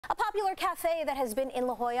A popular cafe that has been in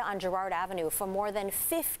La Jolla on Girard Avenue for more than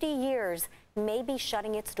 50 years may be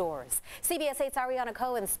shutting its doors. CBS 8's Ariana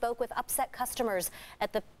Cohen spoke with upset customers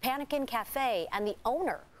at the Pannikin Cafe and the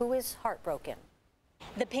owner, who is heartbroken.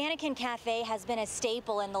 The Pannikin Cafe has been a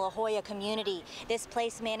staple in the La Jolla community. This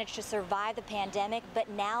place managed to survive the pandemic, but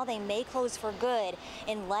now they may close for good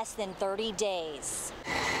in less than 30 days.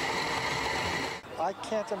 I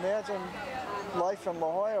can't imagine life in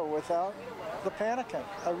La Jolla without the Pannikin.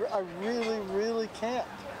 I really can't.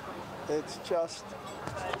 It's just,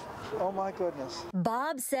 oh my goodness.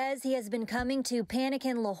 Bob says he has been coming to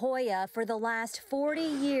Pannikin La Jolla for the last 40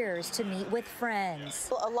 years to meet with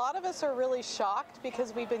friends. A lot of us are really shocked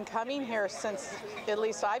because we've been coming here since, at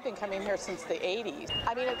least I've been coming here since the 80s.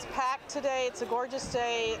 I mean, it's packed today, it's a gorgeous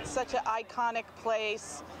day, it's such an iconic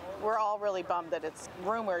place. We're all really bummed that it's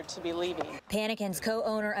rumored to be leaving. Pannikin's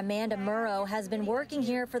co-owner Amanda Murrow has been working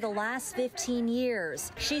here for the last 15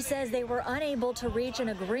 years. She says they were unable to reach an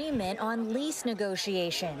agreement on lease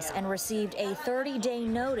negotiations and received a 30-day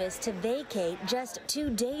notice to vacate just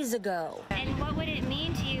 2 days ago. And what would it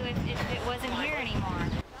mean to you if it wasn't here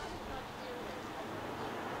anymore?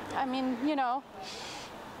 I mean, you know,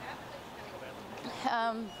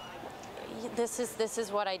 this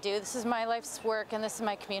is what I do. This is my life's work, and this is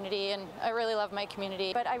my community, and I really love my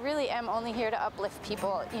community. But I really am only here to uplift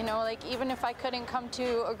people. You know, like even if I couldn't come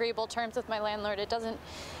to agreeable terms with my landlord, it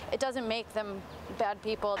doesn't make them bad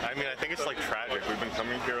people. I mean, I think it's like tragic. We've been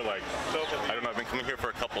coming here like, I don't know, I've been coming here for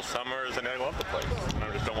a couple summers, and I love the place. And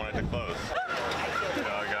I just don't want it to close. You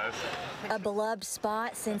know, guys. A beloved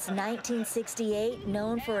spot since 1968,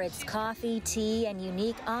 known for its coffee, tea, and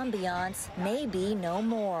unique ambiance, may be no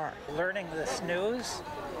more. Learning this news,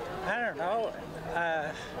 I don't know,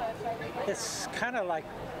 it's kind of like,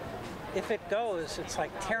 if it goes, it's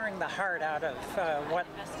like tearing the heart out of what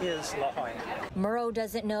is La Jolla. Murrow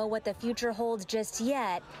doesn't know what the future holds just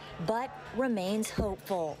yet, but remains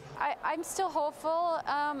hopeful. I'm still hopeful,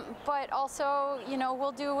 but also, you know,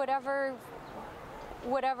 we'll do whatever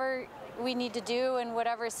we need to do and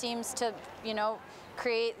whatever seems to, you know,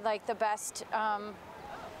 create like the best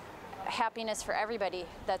happiness for everybody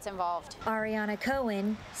that's involved. Ariana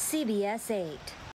Cohen, CBS 8.